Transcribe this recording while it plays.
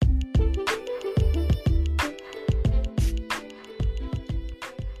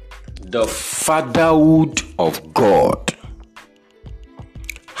The fatherhood of God.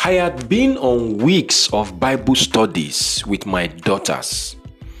 I had been on weeks of Bible studies with my daughters.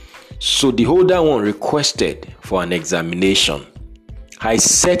 So the older one requested for an examination. I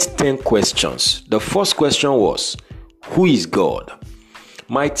set 10 questions. The first question was, who is God?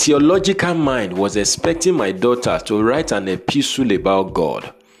 My theological mind was expecting my daughter to write an epistle about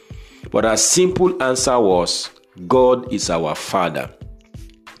God. But her simple answer was, God is our Father.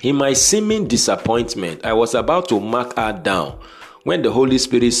 In my seeming disappointment, I was about to mark her down when the Holy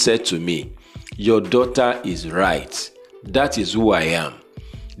Spirit said to me, your daughter is right. That is who I am.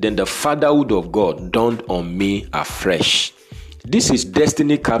 Then the fatherhood of God dawned on me afresh. This is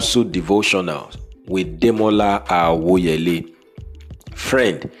Destiny Capsule Devotional with Demola Awoyele.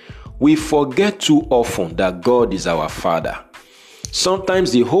 Friend, we forget too often that God is our Father.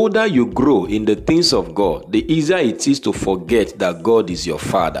 Sometimes the older you grow in the things of God, the easier it is to forget that God is your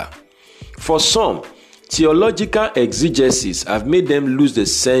Father. For some, theological exegesis have made them lose the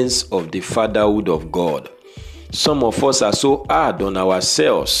sense of the fatherhood of God. Some of us are so hard on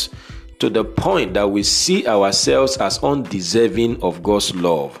ourselves to the point that we see ourselves as undeserving of God's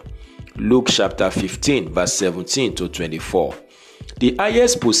love. Luke chapter 15 verse 17 to 24. The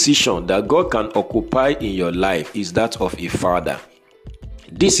highest position that God can occupy in your life is that of a father.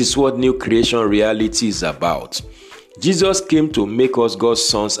 This is what new creation reality is about. Jesus came to make us God's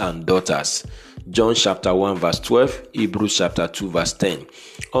sons and daughters. John chapter 1 verse 12, Hebrews chapter 2 verse 10.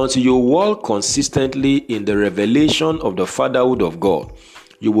 Until you walk consistently in the revelation of the fatherhood of God,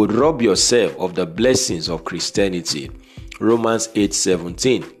 you would rob yourself of the blessings of Christianity. Romans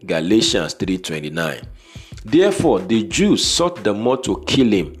 8:17, Galatians 3:29. Therefore, the Jews sought the more to kill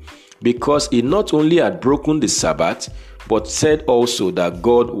him, because he not only had broken the Sabbath, but said also that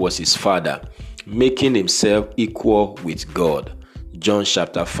God was his father, making himself equal with God. John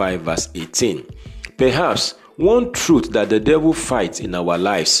chapter 5 verse 18. Perhaps one truth that the devil fights in our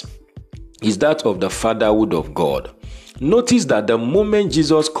lives is that of the fatherhood of God. Notice that the moment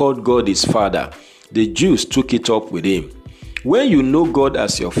Jesus called God his father, the Jews took it up with him. When you know God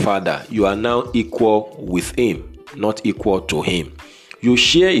as your father, you are now equal with him, not equal to him. You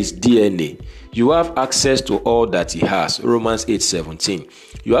share his DNA. You have access to all that he has. Romans 8:17.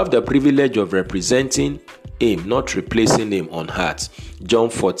 You have the privilege of representing him, not replacing him on earth. John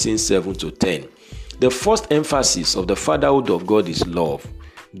 14:7 to 10. The first emphasis of the fatherhood of God is love.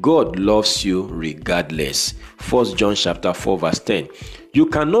 God loves you regardless. 1 John chapter 4 verse 10. You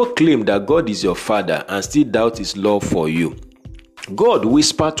cannot claim that God is your father and still doubt his love for you. God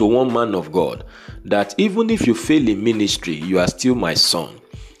whispered to one man of God that even if you fail in ministry, you are still my son.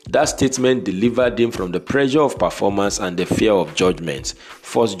 That statement delivered him from the pressure of performance and the fear of judgment.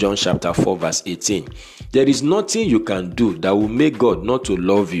 1 John chapter 4 verse 18. There is nothing you can do that will make God not to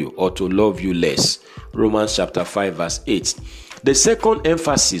love you or to love you less. Romans chapter 5 verse 8. The second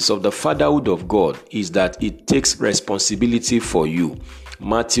emphasis of the fatherhood of God is that it takes responsibility for you.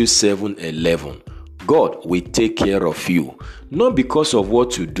 Matthew 7:11. God will take care of you, not because of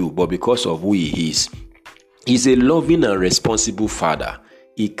what you do, but because of who he is. He's a loving and responsible father.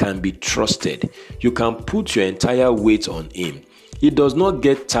 He can be trusted. You can put your entire weight on him. He does not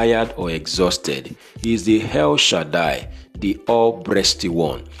get tired or exhausted. He is the El Shaddai, the all-breasty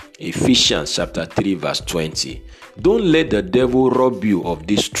one. Ephesians chapter 3 verse 20. Don't let the devil rob you of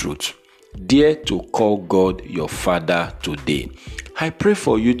this truth. Dare to call God your father today. I pray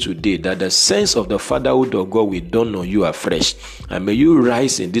for you today that the sense of the fatherhood of God will dawn on you afresh, and may you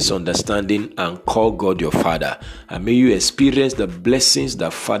rise in this understanding and call God your father, and may you experience the blessings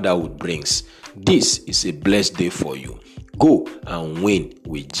that fatherhood brings. This is a blessed day for you. Go and win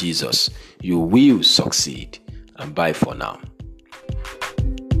with Jesus. You will succeed. And bye for now.